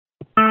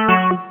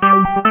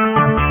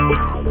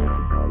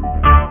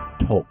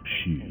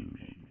shoes.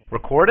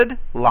 Recorded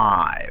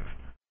live.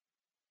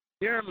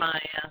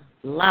 Jeremiah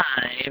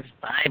Live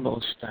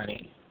Bible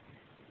Study.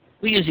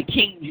 We use a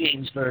King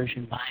James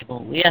Version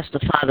Bible. We ask the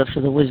Father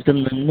for the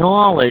wisdom, the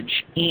knowledge,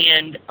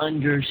 and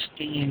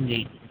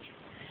understanding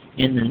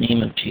in the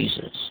name of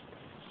Jesus.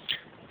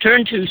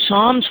 Turn to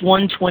Psalms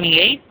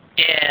 128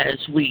 as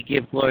we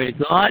give glory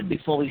to God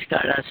before we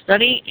start our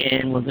study,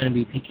 and we're going to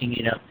be picking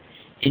it up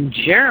in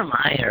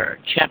Jeremiah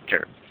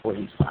chapter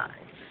 45.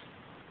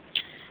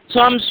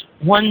 Psalms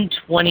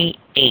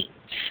 128.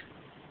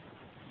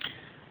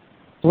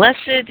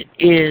 Blessed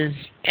is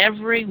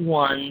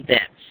everyone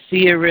that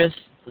feareth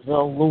the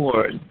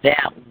Lord,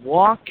 that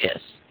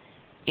walketh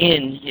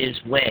in his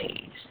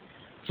ways.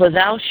 For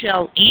thou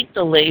shalt eat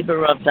the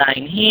labor of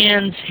thine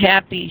hands,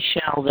 happy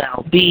shalt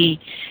thou be,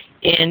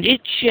 and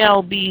it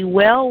shall be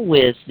well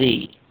with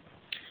thee.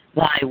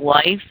 Thy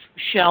wife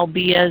shall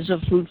be as a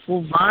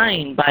fruitful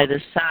vine by the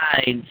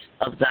sides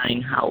of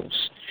thine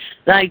house,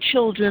 thy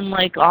children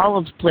like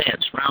olive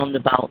plants round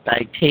about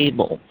thy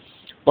table.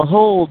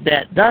 Behold,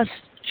 that thus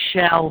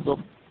shall the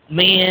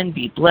man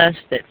be blessed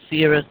that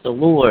feareth the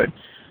Lord.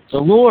 The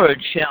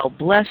Lord shall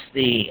bless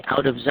thee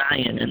out of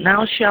Zion, and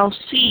thou shalt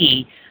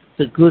see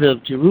the good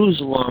of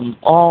Jerusalem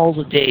all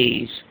the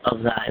days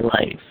of thy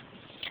life.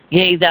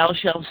 Yea, thou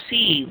shalt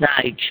see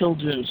thy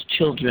children's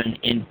children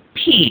in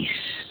peace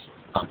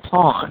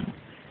upon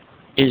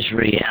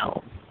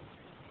Israel.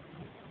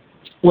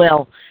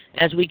 Well,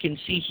 as we can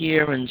see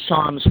here in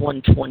Psalms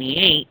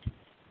 128,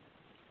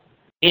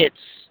 it's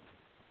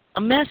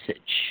a message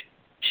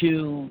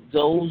to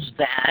those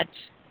that,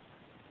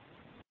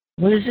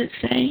 what does it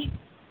say?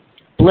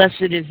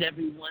 Blessed is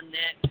everyone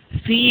that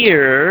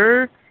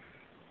fear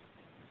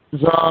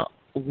the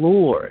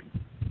Lord.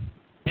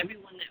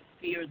 Everyone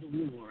that fear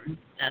the Lord,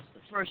 that's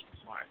the first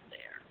part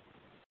there.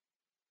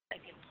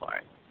 Second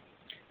part,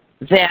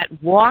 that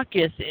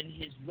walketh in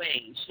his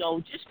ways.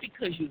 So just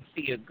because you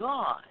fear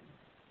God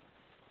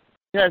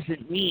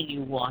doesn't mean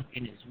you walk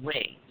in his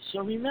ways. So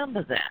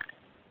remember that.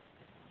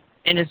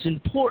 And it's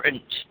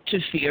important to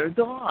fear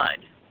God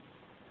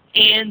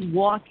and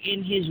walk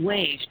in his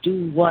ways.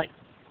 Do what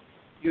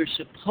you're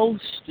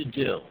supposed to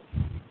do.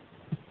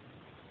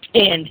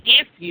 And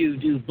if you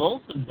do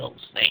both of those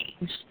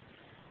things,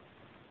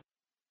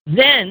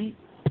 then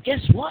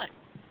guess what?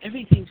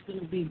 Everything's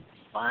going to be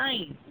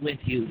fine with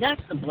you.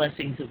 That's the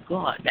blessings of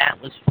God. That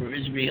was for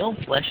Israel,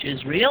 flesh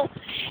Israel,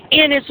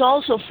 and it's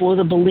also for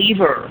the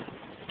believer.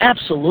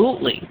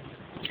 Absolutely.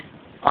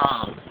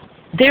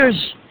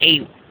 There's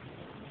a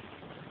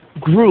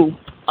group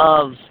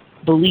of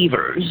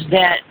believers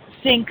that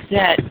think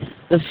that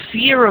the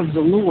fear of the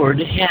Lord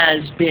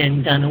has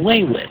been done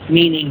away with,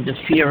 meaning the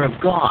fear of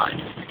God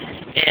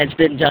has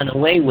been done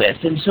away with.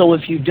 And so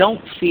if you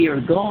don't fear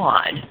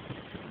God,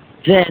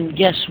 then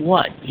guess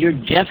what? You're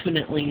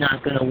definitely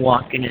not going to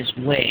walk in his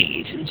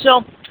ways. And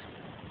so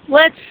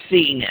let's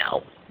see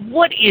now.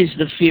 What is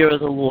the fear of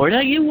the Lord?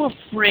 Are you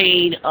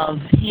afraid of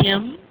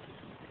him?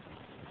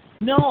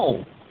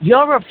 No.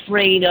 You're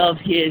afraid of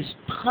his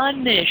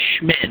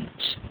punishment.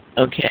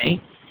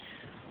 Okay?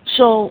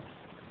 So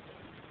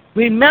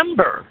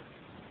remember,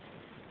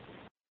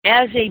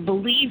 as a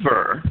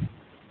believer,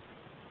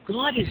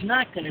 God is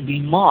not going to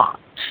be mocked.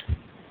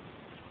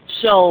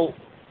 So,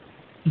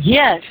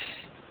 yes,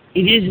 it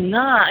is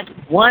not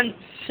once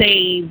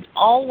saved,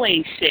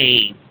 always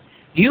saved.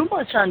 You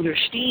must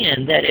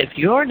understand that if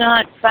you're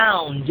not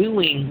found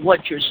doing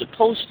what you're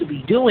supposed to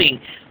be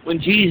doing when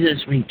Jesus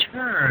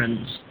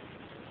returns,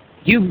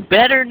 you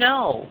better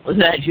know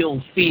that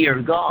you'll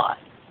fear God.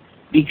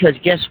 Because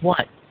guess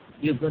what?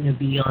 You're going to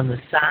be on the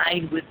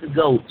side with the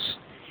goats.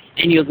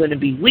 And you're going to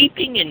be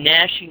weeping and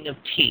gnashing of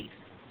teeth.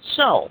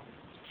 So,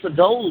 for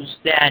those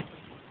that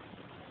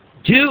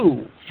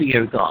do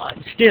fear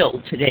God,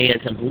 still today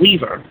as a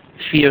believer,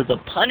 fear the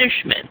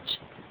punishment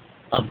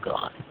of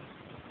God.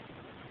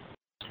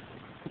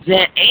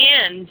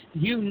 And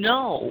you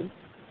know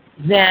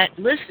that,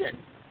 listen,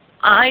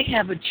 I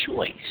have a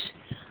choice.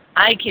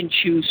 I can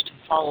choose to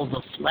follow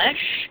the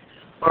flesh,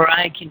 or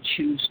I can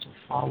choose to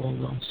follow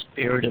the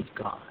Spirit of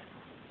God.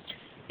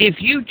 If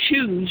you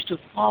choose to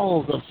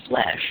follow the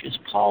flesh, as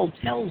Paul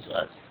tells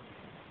us,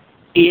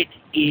 it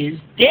is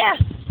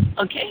death,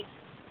 okay?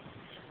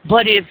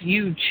 But if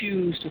you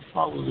choose to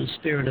follow the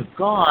Spirit of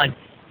God,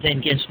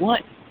 then guess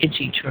what? It's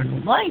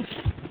eternal life.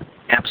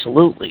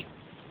 Absolutely.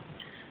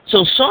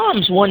 So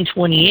Psalms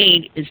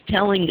 128 is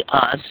telling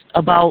us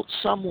about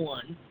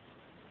someone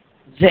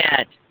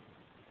that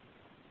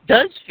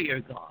does fear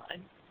God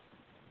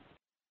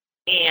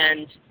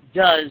and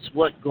does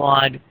what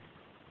God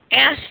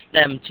asks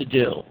them to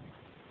do.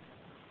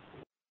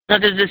 Now,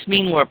 does this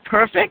mean we're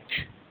perfect?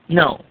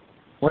 No.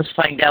 Let's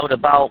find out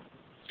about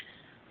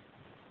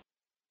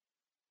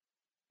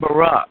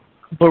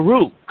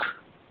Baruch,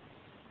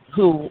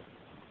 who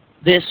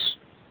this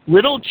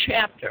little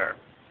chapter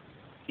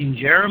in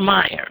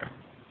Jeremiah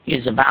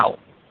is about.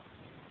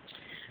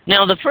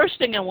 Now, the first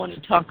thing I want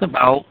to talk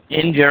about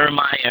in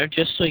Jeremiah,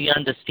 just so you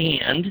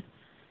understand,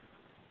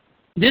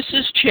 this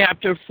is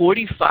chapter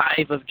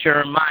 45 of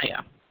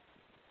Jeremiah.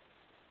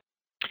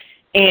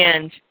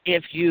 And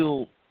if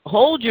you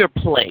hold your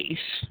place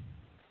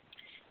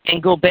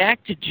and go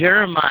back to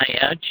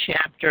Jeremiah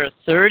chapter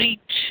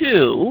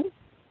 32,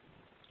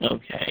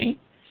 okay,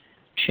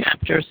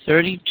 chapter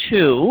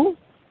 32,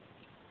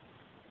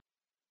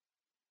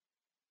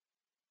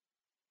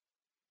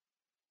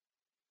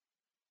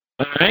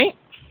 all right,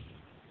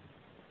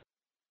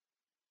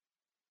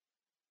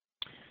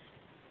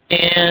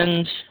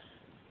 and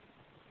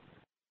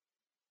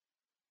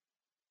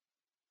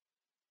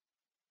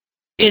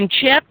in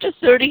chapter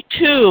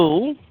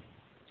 32,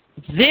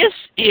 this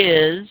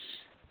is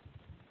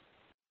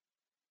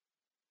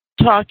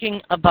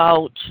talking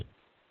about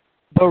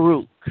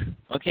Baruch.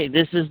 Okay,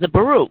 this is the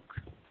Baruch.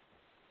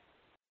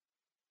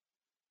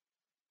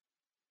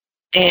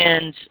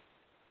 And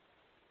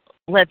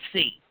let's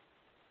see.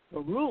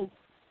 Baruch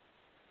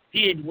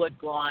did what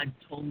God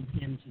told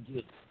him to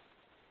do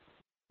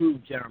through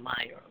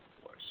Jeremiah,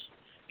 of course.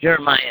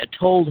 Jeremiah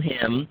told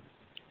him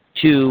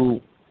to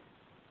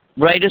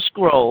write a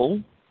scroll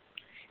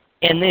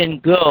and then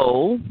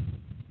go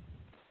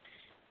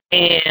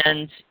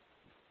and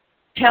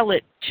tell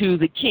it to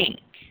the king,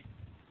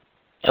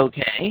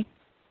 okay,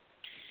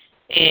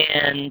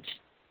 and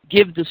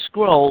give the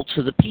scroll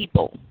to the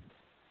people,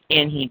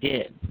 and he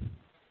did.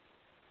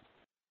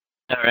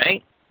 All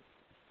right?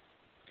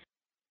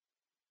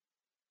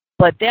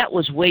 But that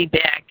was way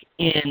back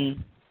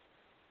in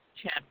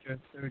chapter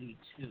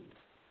 32.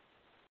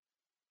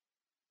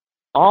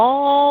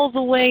 All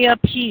the way up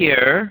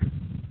here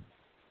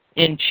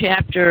in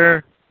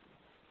chapter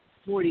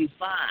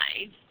 45,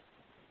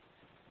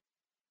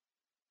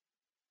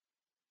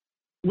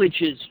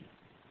 which is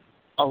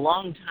a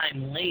long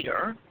time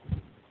later,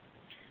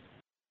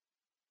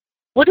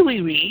 what do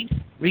we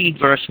read? Read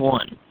verse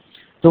 1.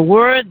 The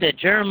word that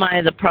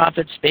Jeremiah the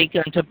prophet spake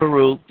unto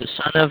Baruch, the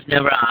son of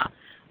Nerah,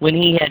 when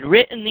he had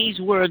written these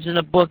words in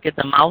a book at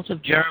the mouth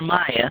of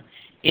Jeremiah,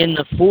 in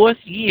the 4th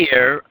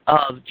year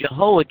of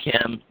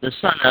Jehoiakim, the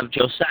son of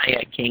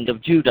Josiah, king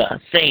of Judah,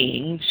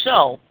 saying,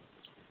 so,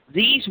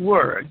 these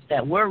words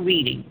that we're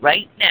reading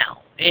right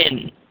now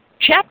in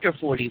chapter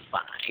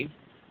 45,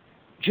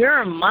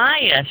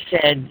 Jeremiah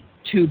said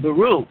to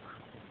Baruch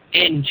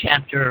in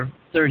chapter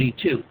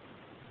 32,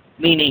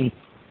 meaning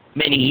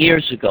many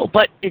years ago.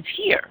 But it's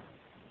here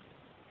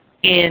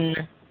in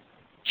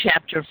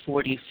chapter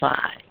 45,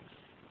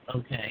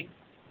 okay?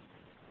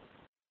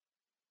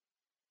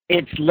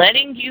 It's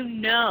letting you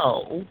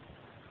know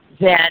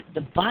that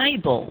the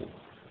Bible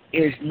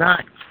is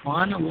not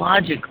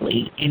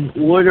chronologically in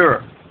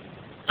order,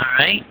 all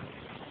right?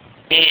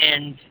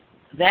 And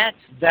that's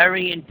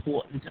very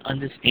important to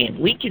understand.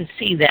 We can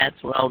see that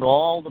throughout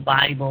all the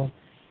Bible,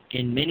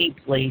 in many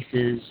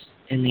places,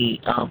 in the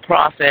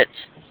prophets,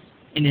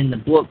 and in the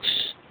books,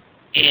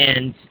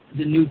 and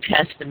the New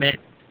Testament.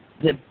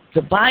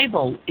 The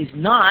Bible is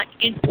not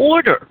in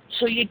order,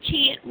 so you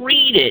can't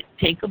read it.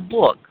 Take a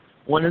book,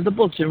 one of the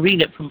books, and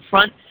read it from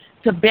front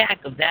to back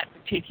of that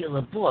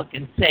particular book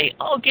and say,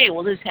 okay,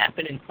 well, this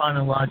happened in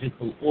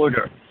chronological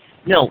order.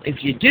 No,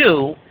 if you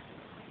do,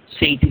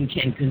 Satan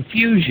can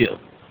confuse you,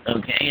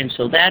 okay? And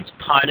so that's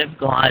part of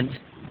God's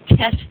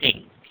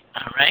testing,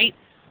 all right?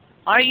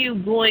 Are you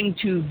going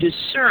to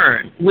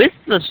discern with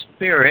the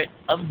Spirit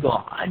of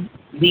God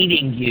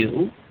leading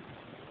you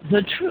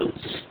the truth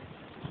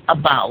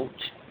about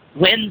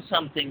when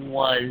something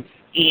was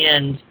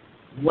and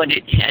what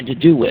it had to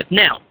do with?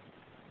 Now,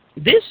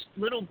 this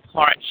little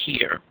part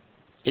here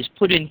is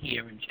put in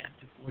here in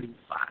chapter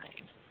 45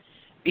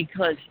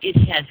 because it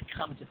has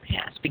come to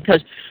pass.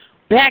 Because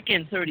back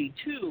in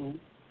 32,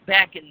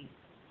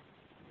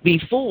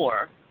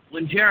 before,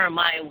 when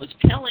Jeremiah was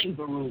telling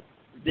Baruch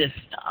this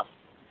stuff,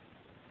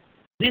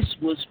 this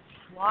was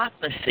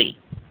prophecy,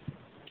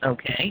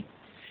 okay?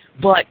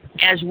 But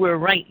as we're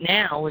right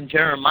now in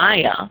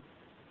Jeremiah,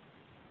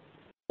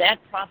 that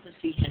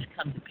prophecy has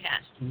come to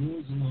pass.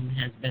 Jerusalem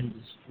has been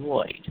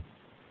destroyed,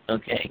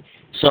 okay?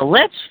 So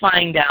let's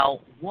find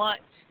out what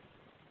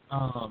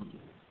God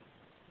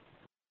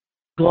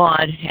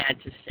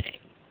had to say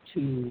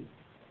to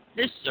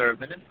this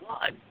servant of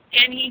God.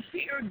 And he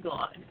feared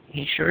God.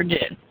 He sure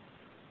did.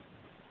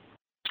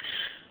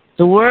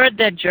 The word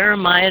that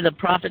Jeremiah the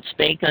prophet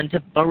spake unto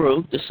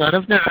Baruch, the son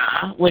of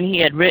Nerah, when he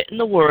had written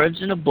the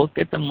words in a book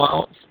at the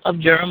mouth of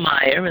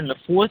Jeremiah in the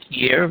 4th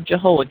year of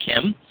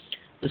Jehoiakim,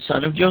 the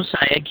son of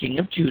Josiah, king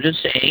of Judah,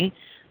 saying,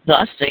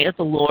 thus saith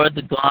the Lord,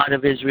 the God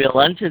of Israel,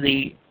 unto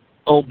thee,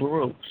 O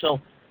Baruch. So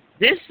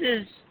this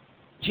is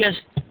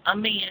just a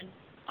man,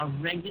 a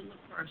regular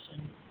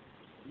person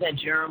that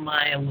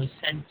Jeremiah was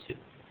sent to.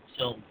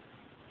 So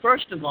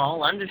first of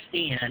all,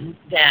 understand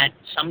that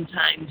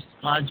sometimes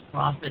God's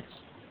prophets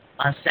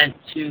are sent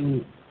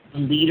to the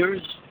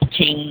leaders,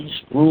 kings,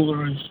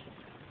 rulers.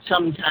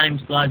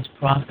 Sometimes God's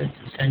prophets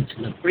are sent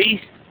to the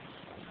priests.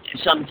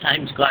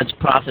 Sometimes God's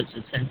prophets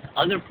are sent to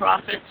other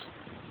prophets.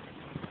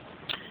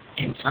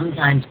 And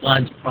sometimes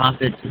God's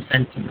prophets are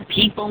sent to the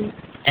people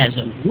as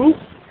a group.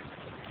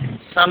 And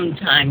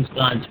sometimes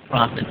God's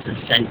prophets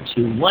are sent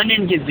to one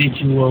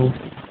individual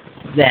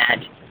that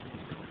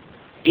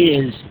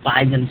is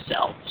by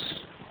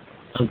themselves.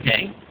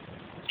 Okay?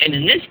 And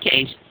in this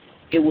case,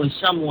 it was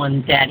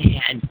someone that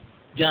had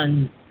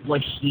done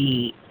what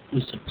he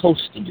was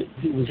supposed to do.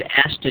 He was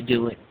asked to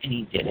do it, and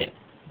he did it.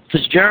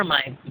 Because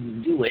Jeremiah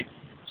couldn't do it,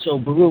 so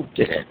Baruch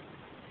did it.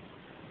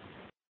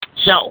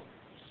 So,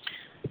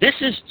 this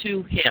is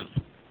to him.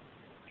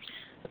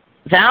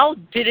 Thou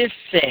didst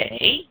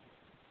say,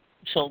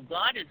 so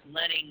God is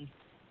letting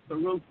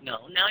Baruch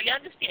know. Now you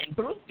understand,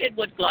 Baruch did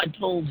what God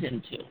told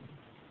him to,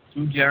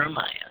 through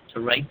Jeremiah,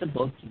 to write the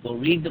book, to go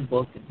read the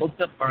book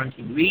got burned,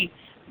 he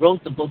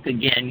wrote the book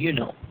again, you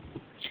know.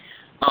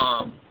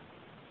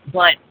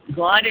 But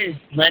God is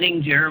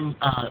letting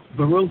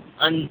Baruch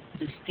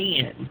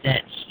understand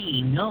that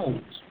he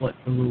knows what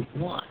Baruch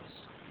wants.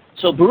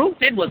 So Baruch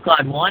did what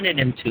God wanted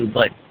him to,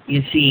 but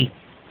you see,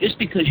 just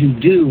because you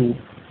do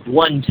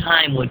one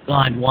time what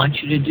God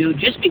wants you to do,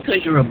 just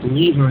because you're a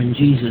believer in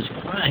Jesus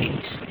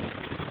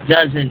Christ,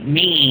 doesn't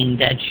mean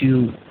that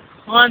you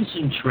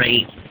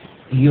concentrate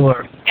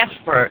your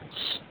efforts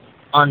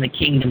on the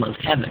kingdom of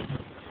heaven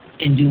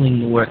in doing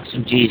the works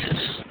of Jesus.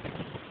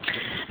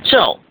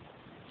 So,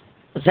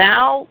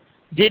 thou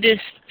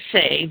didst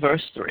say,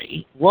 verse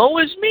 3, woe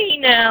is me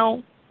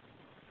now,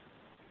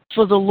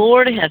 for the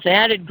Lord hath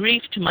added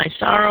grief to my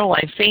sorrow.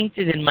 I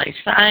fainted in my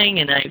sighing,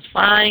 and I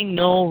find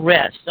no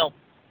rest. So,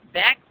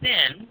 back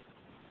then,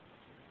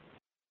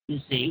 you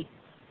see,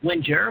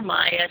 when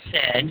Jeremiah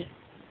said,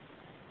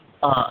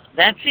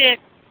 that's it,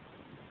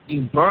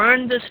 you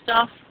burn the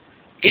stuff,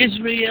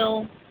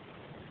 Israel,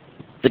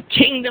 the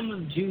kingdom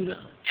of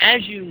Judah,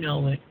 as you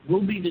know it,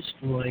 will be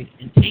destroyed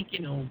and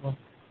taken over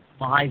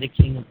by the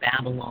king of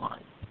Babylon.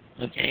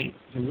 Okay?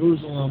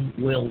 Jerusalem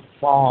will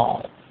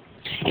fall.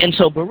 And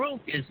so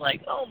Baruch is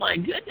like, oh my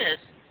goodness,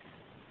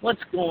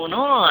 what's going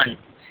on?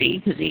 See,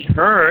 because he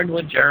heard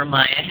what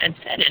Jeremiah had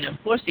said, and of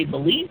course he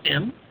believed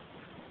him,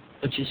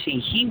 but you see,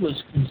 he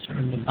was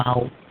concerned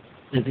about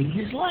living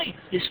his life,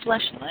 his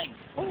flesh life.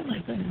 What am I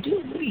going to do?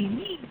 What do you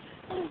mean?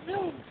 Oh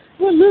no,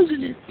 we're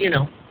losing it. You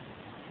know,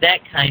 that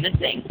kind of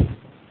thing.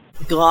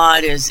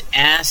 God is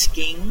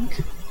asking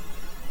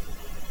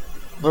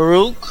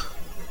Baruch,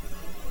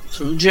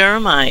 through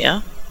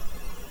Jeremiah,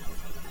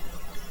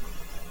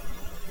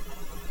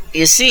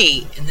 you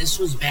see, and this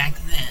was back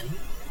then,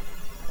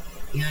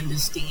 you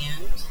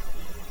understand,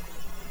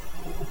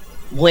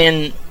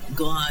 when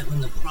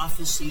the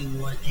prophecy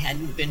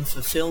hadn't been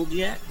fulfilled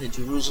yet, that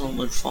Jerusalem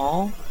would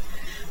fall.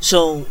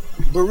 So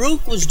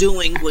Baruch was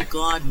doing what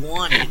God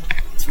wanted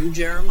through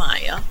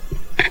Jeremiah,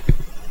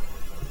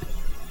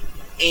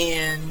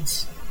 and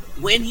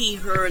when he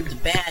heard the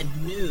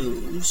bad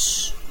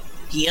news,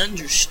 he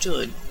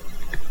understood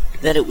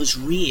that it was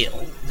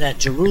real, that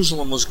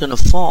Jerusalem was going to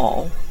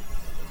fall.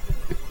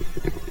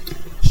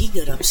 He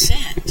got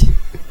upset.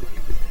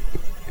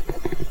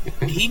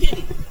 He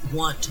didn't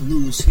want to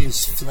lose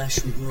his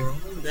flesh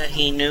world that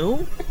he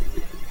knew.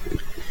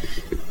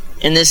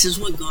 And this is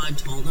what God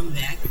told him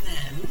back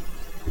then.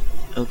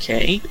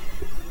 Okay.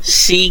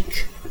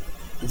 Seek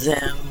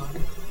them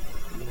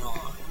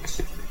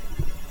not.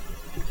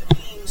 It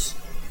means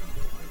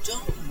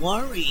don't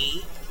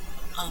worry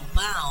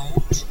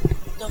about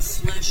the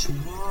flesh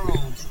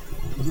world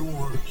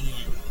you're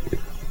in.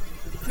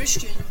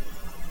 Christian,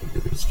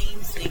 same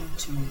thing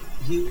to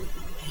you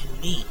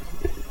and me.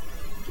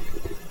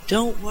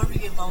 Don't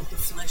worry about the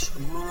flesh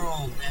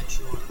world that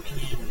you're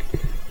in.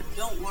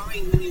 Don't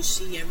worry when you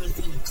see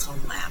everything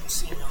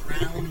collapsing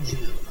around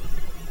you.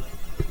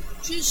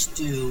 Just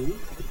do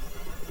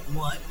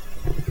what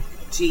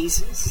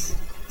Jesus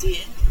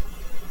did,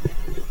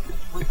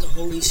 what the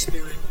Holy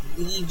Spirit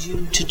leads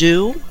you to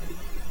do.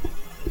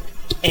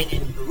 And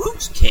in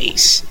Baruch's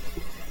case,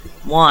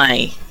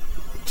 why?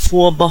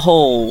 For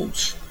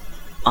behold,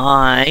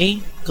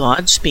 I,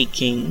 God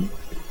speaking,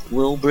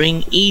 will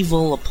bring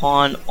evil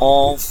upon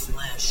all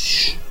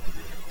flesh,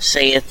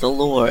 saith the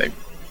Lord.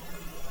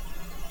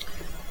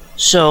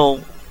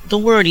 So, the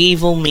word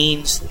evil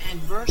means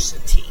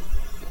adversity.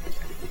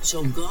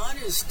 So God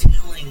is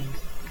telling,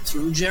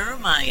 through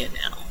Jeremiah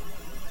now,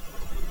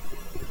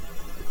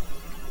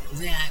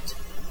 that,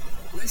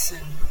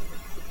 listen,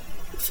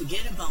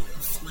 forget about the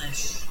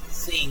flesh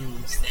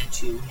things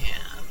that you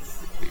have.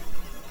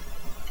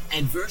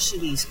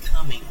 Adversity is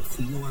coming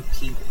for your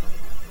people,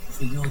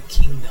 for your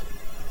kingdom,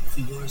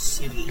 for your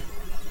city,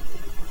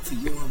 for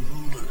your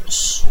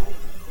rulers.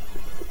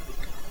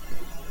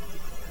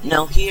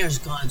 Now here's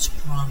God's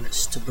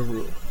promise to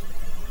Baruch.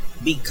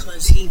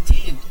 Because he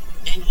did,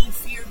 and he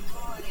feared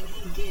God, and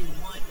he did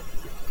what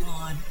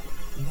God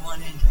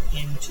wanted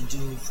him to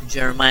do for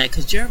Jeremiah,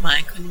 because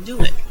Jeremiah couldn't do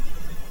it.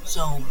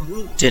 So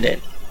Baruch did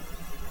it.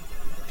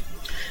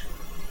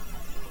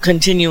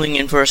 Continuing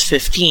in verse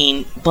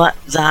 15, but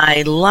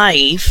thy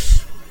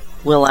life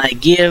will I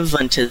give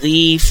unto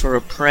thee for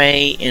a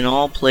prey in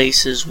all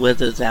places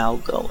whither thou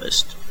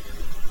goest.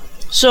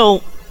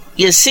 So,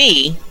 you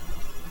see,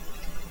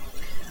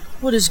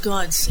 what is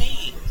God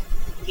saying?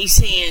 He's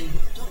saying,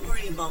 don't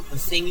worry about the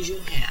things you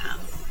have.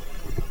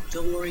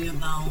 Don't worry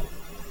about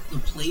the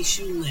place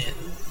you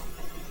live.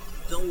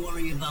 Don't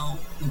worry about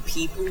the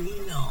people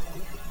you know,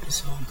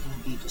 it's all going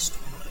to be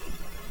destroyed.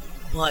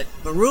 But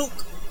Baruch,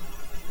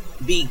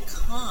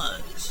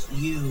 because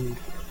you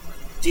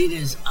did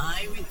as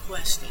I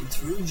requested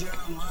through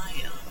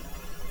Jeremiah,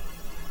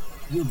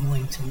 you're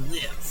going to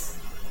live.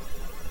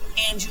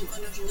 And you're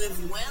going to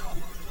live well,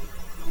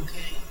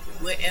 okay?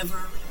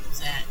 Wherever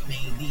that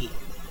may be.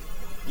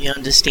 You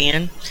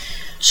understand?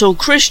 So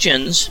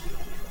Christians,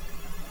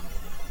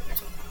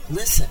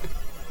 listen.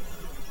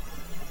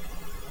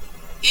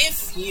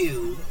 If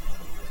you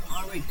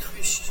are a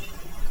Christian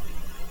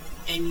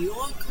and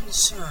you're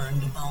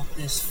concerned about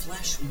this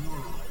flesh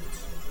world,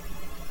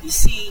 you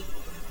see,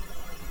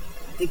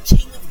 the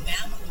king of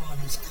Babylon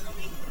is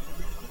coming.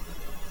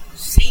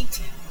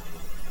 Satan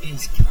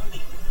is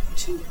coming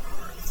to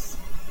earth.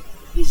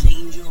 His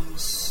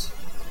angels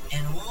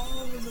and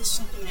all of the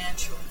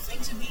supernatural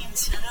things are being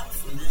set up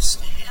for this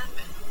to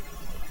happen.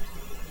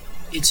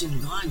 It's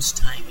in God's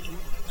timing,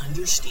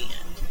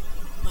 understand.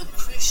 But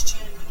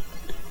Christian,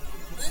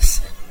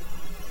 listen.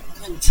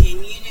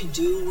 Continue to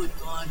do what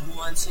God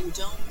wants and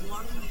don't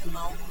worry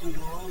about the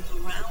world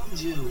around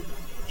you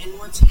and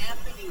what's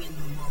happening in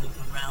the world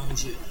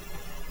around you.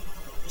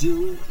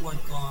 Do what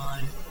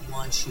God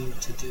wants you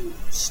to do.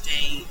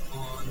 Stay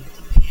on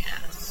the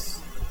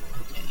path.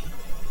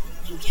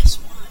 Okay? And guess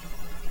what?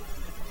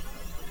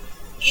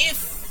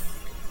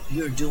 If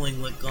you're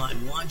doing what God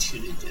wants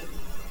you to do,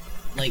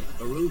 like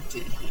Baruch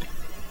did here,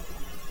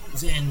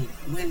 then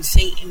when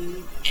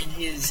Satan and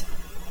his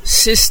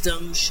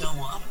system show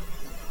up,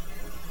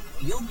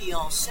 you'll be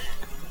all set.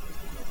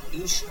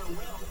 You sure will.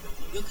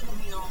 You're going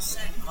to be all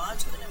set.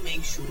 God's going to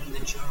make sure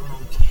that you're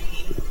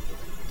okay.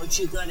 But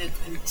you got to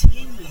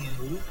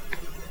continue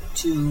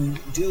to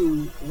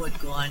do what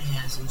God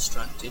has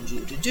instructed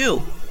you to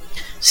do.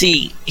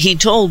 See, he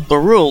told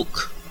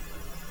Baruch,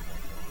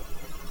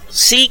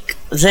 seek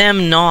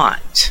them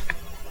not.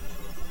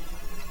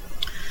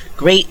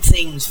 Great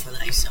things for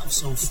thyself.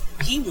 So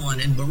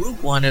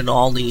Baruch wanted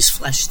all these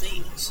flesh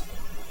things.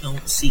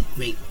 Don't seek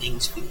great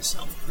things for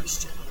yourself,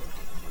 Christian.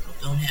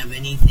 Don't have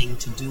anything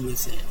to do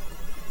with it.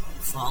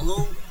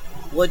 Follow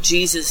what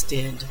Jesus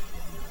did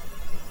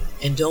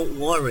and don't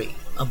worry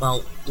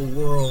about the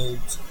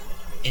world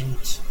and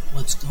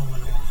what's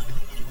going on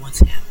and what's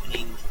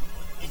happening.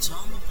 It's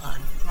all a part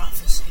of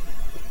prophecy.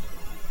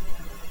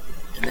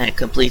 And that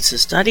completes the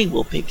study.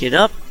 We'll pick it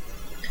up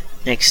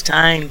next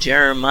time,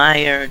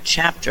 Jeremiah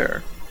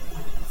chapter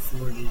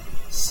 40.